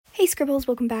Hey Scribbles,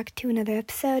 welcome back to another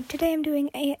episode. Today I'm doing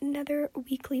another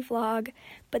weekly vlog,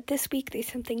 but this week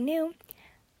there's something new.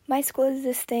 My school is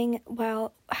this thing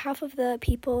while half of the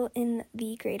people in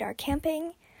the grade are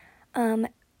camping,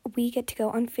 we get to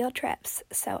go on field trips.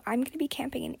 So I'm going to be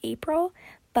camping in April,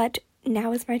 but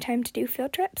now is my time to do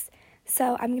field trips.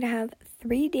 So I'm going to have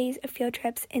 3 days of field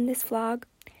trips in this vlog.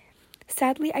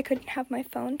 Sadly, I couldn't have my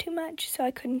phone too much, so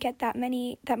I couldn't get that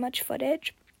much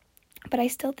footage. But I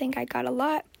still think I got a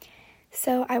lot.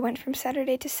 So I went from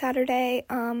Saturday to Saturday,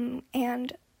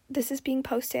 and this is being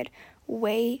posted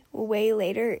way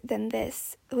later than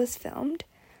this was filmed.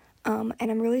 And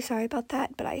I'm really sorry about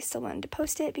that, but I still wanted to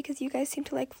post it because you guys seem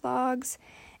to like vlogs,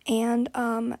 and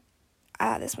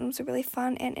this one was a really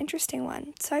fun and interesting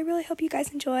one. So I really hope you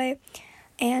guys enjoy,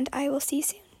 and I will see you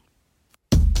soon.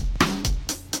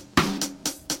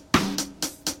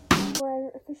 Before I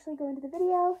officially go into the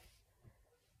video,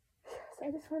 I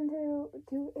just wanted to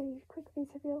do a quick face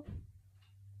reveal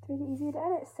to make it easier to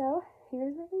edit. So,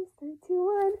 here's my face. 3,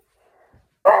 2,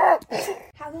 1.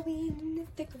 Halloween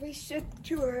decoration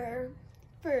tour.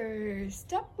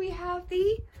 First up, we have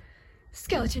the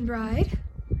Skeleton Bride.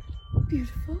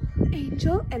 Beautiful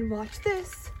angel. And watch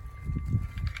this.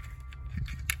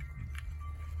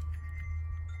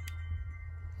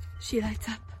 She lights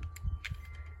up.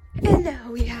 And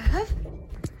now we have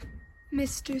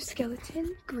Mr.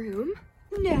 Skeleton Groom.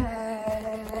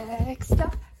 Next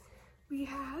up, we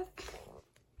have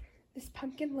this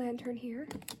pumpkin lantern here,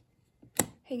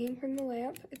 hanging from the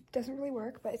lamp. It doesn't really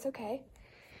work, but it's okay.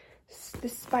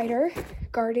 This spider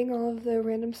guarding all of the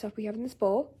random stuff we have in this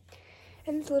bowl,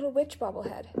 and this little witch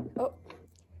bobblehead. Oh,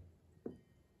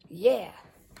 yeah.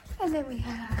 And then we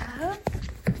have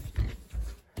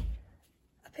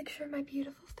a picture of my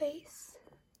beautiful face.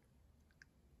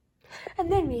 And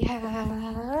then we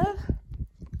have,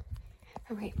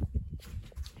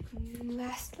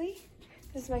 lastly,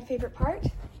 this is my favorite part,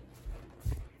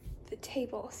 the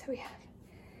table. So we have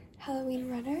Halloween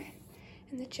runner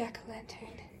and the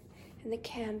jack-o'-lantern and the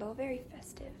candle, very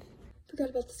festive.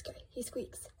 Forgot about this guy, he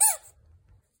squeaks.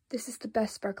 This is the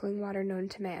best sparkling water known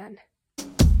to man.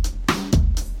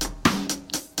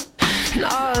 And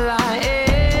all I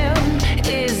am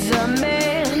is a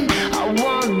man. I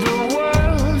want the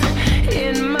world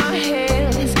in my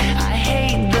hands. I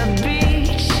hate the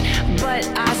beach, but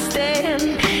I stand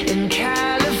in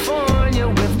California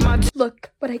with my...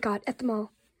 Look what I got at the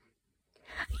mall.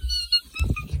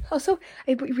 Also,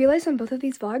 I realized on both of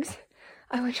these vlogs,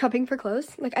 I went shopping for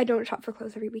clothes. Like, I don't shop for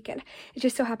clothes every weekend. It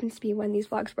just so happens to be when these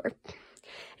vlogs were.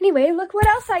 Anyway, look what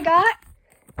else I got.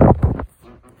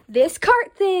 This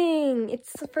cart thing.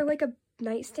 It's for like a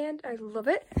nightstand. I love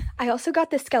it. I also got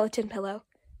this skeleton pillow.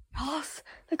 Yes,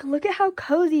 like look at how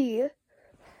cozy.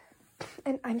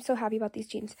 And I'm so happy about these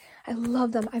jeans. I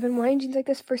love them. I've been wearing jeans like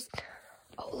this for so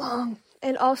long.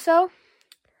 And also,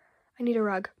 I need a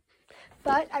rug.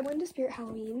 But I went to Spirit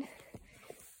Halloween.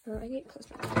 I need to close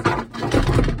my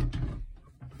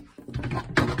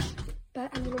eyes. But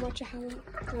I'm gonna watch a horror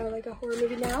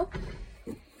movie now.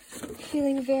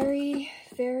 Feeling very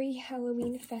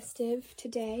Halloween festive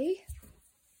today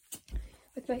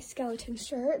with my skeleton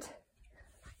shirt.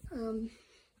 I'm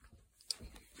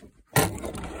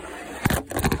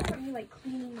like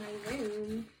cleaning my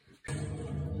room.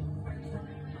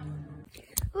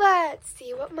 Let's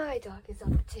see what my dog is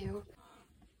up to.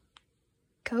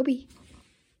 Kobe.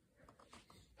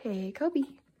 Hey, Kobe.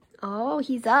 Oh,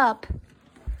 he's up.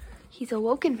 He's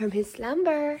awoken from his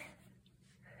slumber.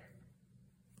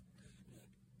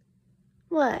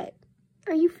 What?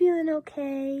 Are you feeling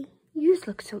okay? You just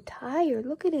look so tired.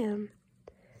 Look at him.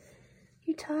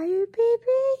 You tired,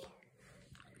 baby?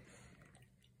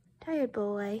 Tired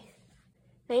boy.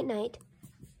 Night-night.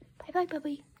 Bye-bye,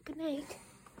 Bubby. Good night.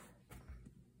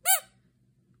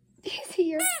 He's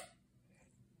here.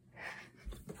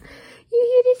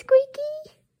 You hear the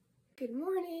squeaky? Good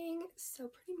morning. So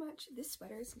pretty much this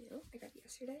sweater is new. I got it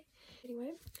yesterday.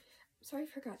 Anyway, sorry I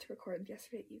forgot to record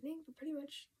yesterday evening, but pretty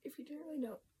much if you didn't really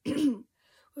know what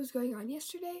was going on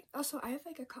yesterday. Also, I have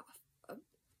like a cough.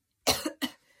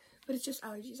 But it's just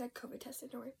allergies. I COVID tested,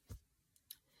 don't worry.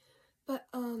 But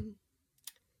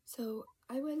so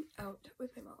I went out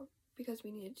with my mom because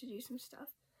we needed to do some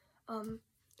stuff.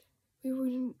 We were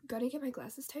gonna get my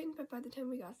glasses tightened, but by the time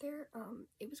we got there,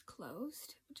 it was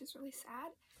closed, which is really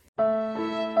sad.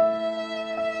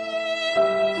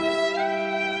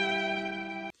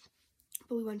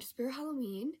 But we went to Spirit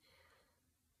Halloween,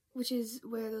 which is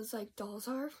where those like dolls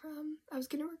are from. I was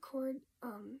gonna record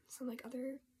some like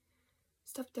other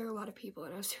stuff. There are a lot of people,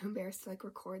 and I was too embarrassed to like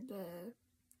record the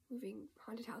moving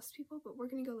haunted house people, but we're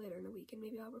gonna go later in the week and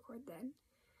maybe I'll record then.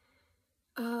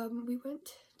 We went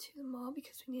to the mall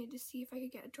because we needed to see if I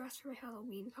could get a dress for my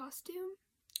Halloween costume.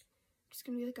 It's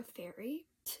gonna be like a fairy.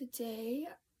 Today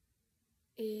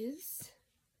is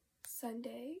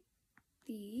Sunday,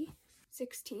 the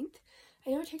 16th.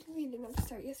 I know technically it did not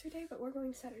start yesterday, but we're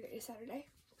going Saturday to Saturday.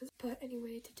 But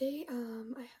anyway, today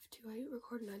I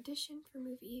record an audition for a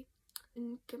movie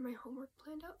and get my homework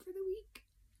planned out for the week,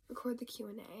 record the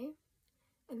Q&A,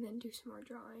 and then do some more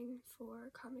drawing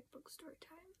for comic book story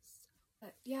times.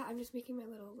 But yeah, I'm just making my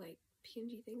little like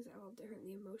PNG things that have all different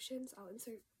emotions. I'll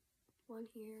insert one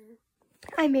here.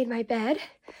 I made my bed.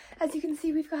 As you can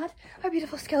see, we've got our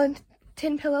beautiful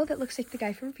skeleton pillow that looks like the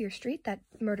guy from Fear Street that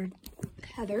murdered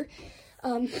Heather.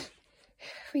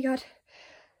 We got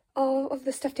all of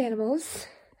the stuffed animals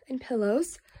and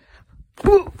pillows.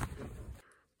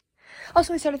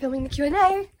 Also, I started filming the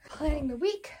Q&A, planning the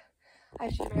week. I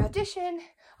have to do my audition.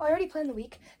 Oh, I already planned the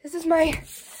week. This is my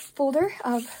folder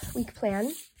of week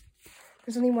plan.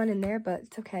 There's only one in there, but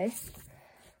it's okay.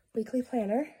 Weekly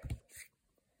planner.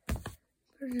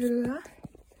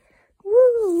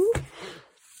 Woo!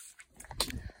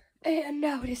 And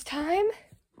now it is time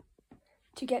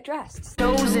to get dressed.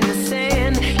 Toes in the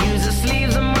sand, use the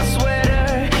sleeves of my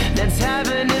sweater. Let's have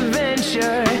an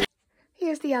adventure.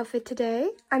 Here's the outfit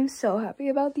today. I'm so happy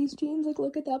about these jeans. Like,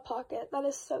 look at that pocket. That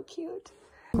is so cute.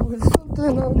 Welcome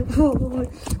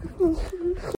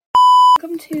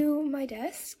to my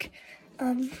desk.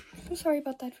 I'm sorry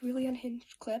about that really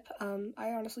unhinged clip.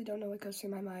 I honestly don't know what goes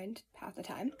through my mind half the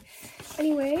time.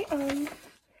 Anyway, I'm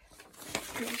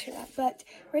not sure that. But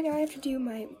right now I have to do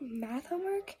my math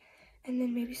homework and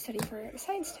then maybe study for a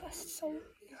science test. So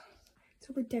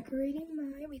we're decorating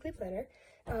my weekly planner.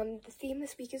 The theme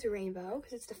this week is a rainbow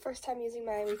because it's the first time using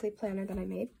my weekly planner that I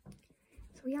made.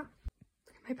 So yeah,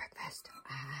 look at my breakfast.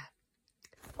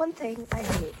 One thing I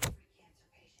hate.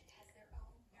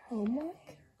 Homework.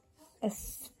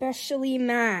 Especially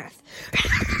math.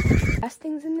 Best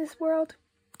things in this world,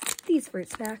 these fruit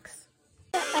snacks.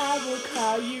 I will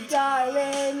call you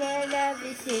darling and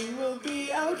everything will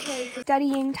be okay.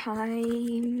 Studying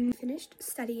time. Finished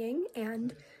studying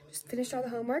and just finished all the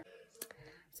homework.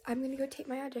 So I'm gonna go take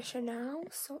my audition now,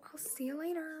 so I'll see you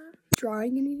later.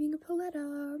 Drawing and eating a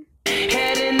paletta.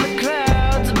 Head in the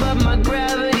clouds, but my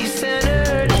gravity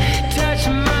centered. Touch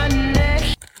my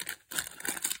neck.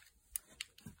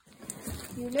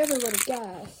 You never would have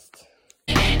guessed.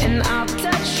 And I'll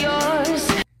touch yours.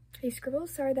 Hey Scribble,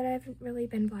 sorry that I haven't really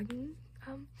been vlogging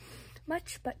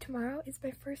much, but tomorrow is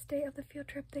my first day of the field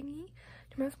trip thingy.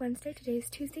 Tomorrow's Wednesday, today is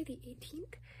Tuesday the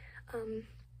 18th.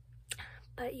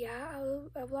 But yeah, I'll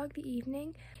vlog the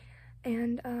evening,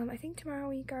 and I think tomorrow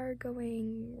we are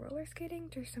going roller skating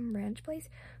to some ranch place,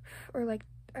 or like,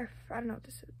 I don't know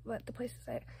what the place is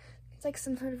at. It's like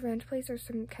some sort of ranch place or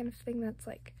some kind of thing that's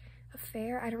like a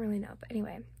fair. I don't really know, but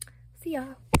anyway, see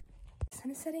ya.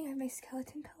 Sun is setting. I have my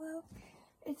skeleton pillow.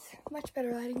 It's much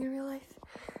better lighting in real life,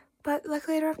 but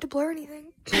luckily I don't have to blur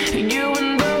anything. You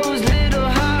and those little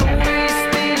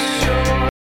high-waisted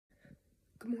shorts.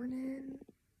 Good morning.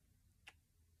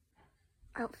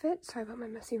 Outfit. Sorry about my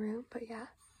messy room, but yeah.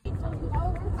 I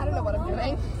don't know what I'm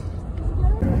doing.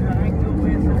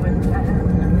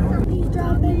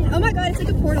 Oh my god, it's like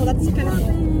a portal. That's kind of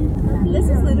cool. This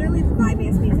is literally the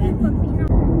vibiest music.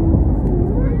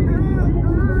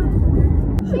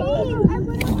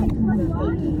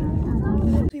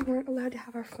 We weren't allowed to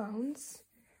have our phones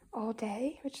all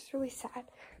day, which is really sad.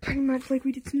 Pretty much like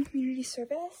we did some community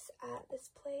service at this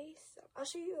place. I'll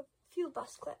show you a few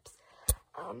bus clips.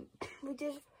 We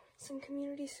did some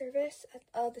community service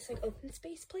at this like open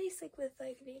space place, like with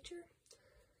like nature.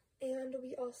 And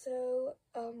we also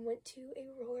went to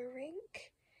a roller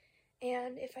rink.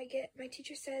 And if I get, my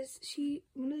teacher says,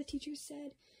 one of the teachers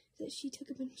said that she took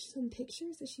some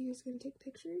pictures, that she was going to take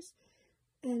pictures.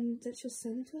 And that she'll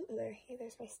send them to them. Oh,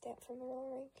 there's my stamp from the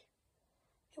roller rink.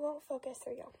 It won't focus,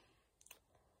 there we go.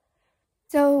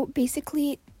 So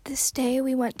basically, this day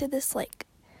we went to this like,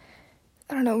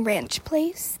 I don't know, ranch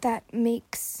place that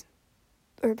makes,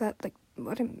 or that like,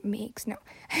 what it makes, no.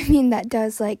 I mean that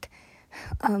does like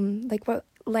what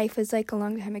life was like a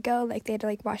long time ago. Like they had to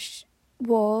like wash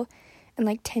wool and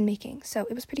like tin making. So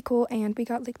it was pretty cool, and we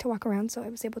got like to walk around, so I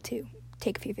was able to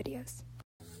take a few videos.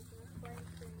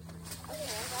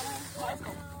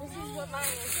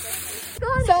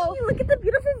 So look at the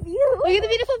beautiful view. Look at the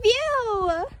beautiful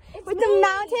view! With the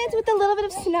mountains, with a little bit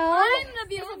of snow. I'm the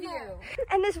beautiful view.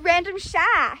 And this random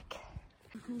shack.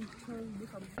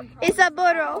 It's a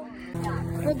burro.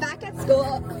 We're back at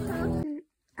school.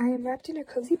 I am wrapped in a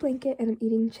cozy blanket and I'm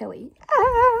eating chili.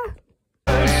 Ah!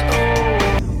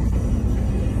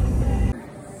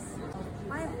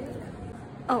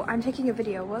 Oh, I'm taking a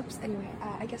video. Whoops. Anyway,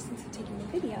 I guess since I'm taking a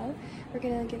video, we're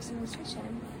gonna give some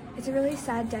nutrition. It's a really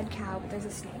sad dead cow, but there's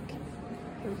a snake.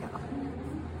 Here we go.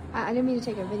 I didn't mean to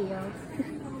take a video.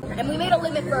 And we made a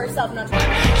limit for ourselves not to. She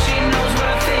knows what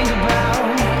I think about,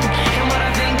 and what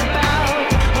I think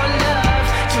about. One love,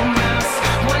 two mouths,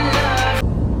 one love.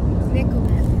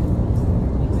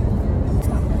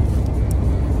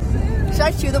 Should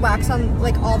I chew the wax on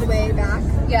like all the way back?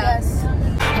 Yes.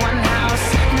 One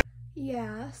house.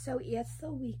 Yeah, so it's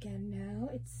the weekend now.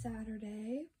 It's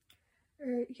Saturday.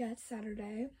 It's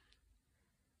Saturday.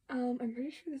 I'm pretty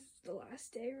sure this is the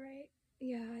last day, right?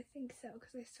 Yeah, I think so,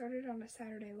 because I started on a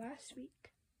Saturday last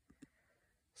week.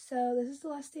 So this is the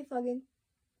last day vlogging.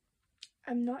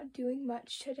 I'm not doing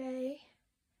much today.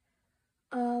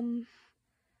 I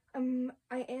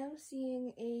am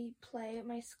seeing a play at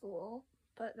my school,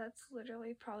 but that's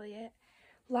literally probably it.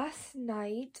 Last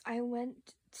night, I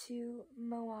went to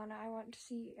Moana. I went to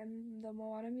see the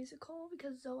Moana musical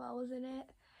because Zoelle was in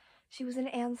it. She was an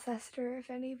ancestor, if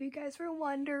any of you guys were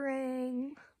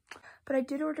wondering. But I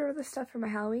did order the stuff for my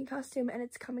Halloween costume, and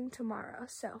it's coming tomorrow,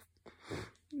 so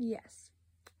yes.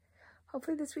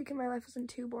 Hopefully this week in my life wasn't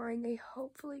too boring. I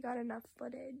hopefully got enough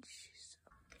footage. So.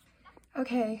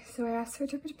 Okay, so I asked her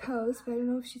to propose, but I don't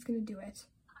know if she's gonna do it.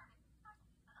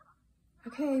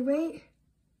 Okay, wait.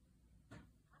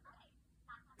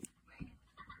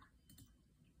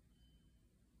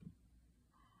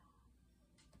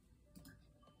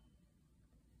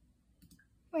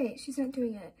 Wait, she's not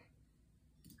doing it.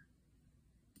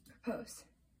 Propose.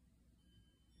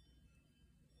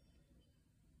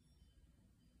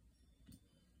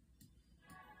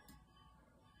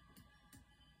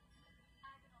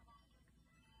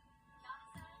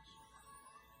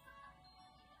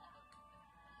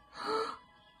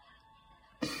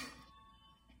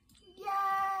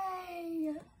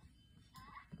 Yay!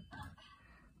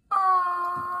 Aww!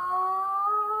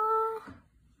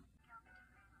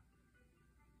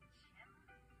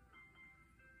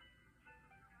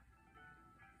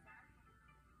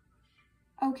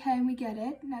 Okay, we get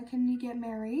it. Now can you get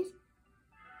married?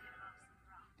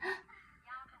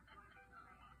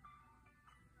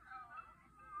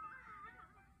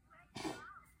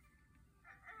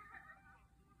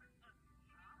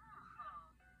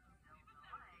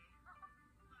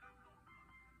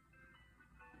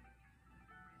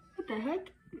 What the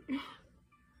heck?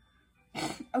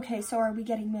 Okay, so are we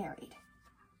getting married?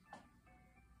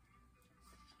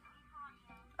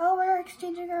 Oh, we're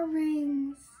exchanging our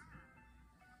rings.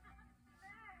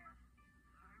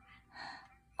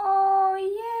 Oh,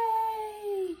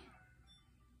 yay!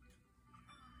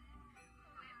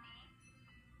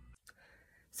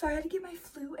 So I had to get my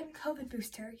flu and COVID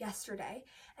booster yesterday,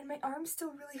 and my arm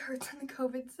still really hurts on the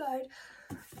COVID side.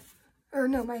 Or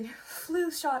no, my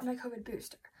flu shot and my COVID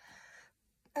booster.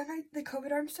 And the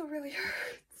COVID arm still really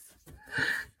hurts.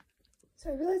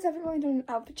 So I realized I haven't really done an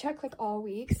outfit check like all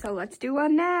week, so let's do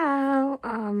one now.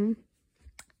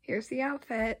 Here's the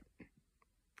outfit.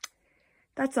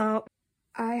 That's all.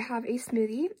 I have a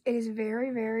smoothie. It is very,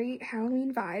 very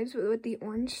Halloween vibes with the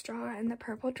orange straw and the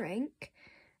purple drink.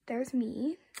 There's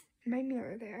me, my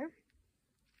mirror there.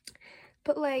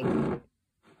 But like,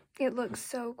 it looks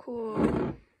so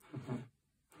cool.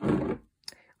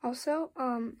 Also,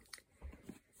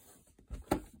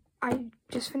 I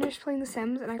just finished playing The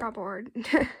Sims and I got bored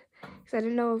because I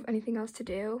didn't know of anything else to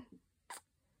do.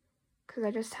 Because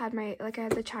I just had I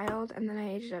had the child and then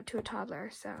I aged up to a toddler,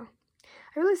 so.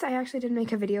 I realized I actually didn't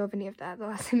make a video of any of that. The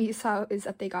last thing you saw is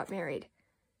that they got married.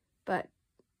 But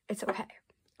it's okay.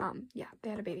 Yeah, they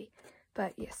had a baby.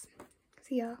 But yes.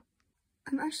 See ya.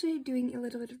 I'm actually doing a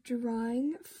little bit of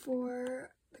drawing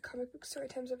for the Comic Book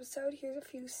Storytimes episode. Here's a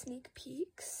few sneak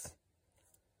peeks.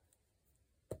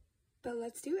 But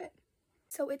let's do it.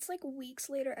 So it's like weeks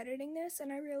later editing this,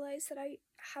 and I realized that I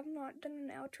have not done an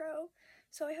outro.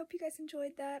 So I hope you guys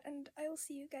enjoyed that, and I will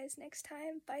see you guys next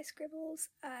time. Bye, Scribbles.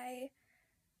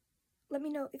 Let me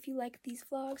know if you like these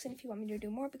vlogs and if you want me to do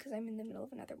more, because I'm in the middle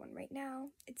of another one right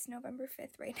now. It's November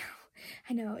 5th right now.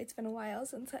 I know, it's been a while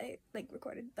since I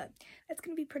recorded, but that's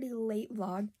gonna be a pretty late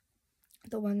vlog.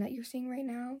 The one that you're seeing right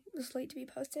now was late to be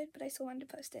posted, but I still wanted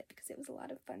to post it because it was a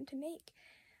lot of fun to make.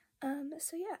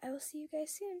 So yeah, I will see you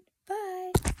guys soon.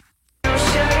 Bye! No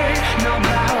shirt, no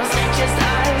blouse.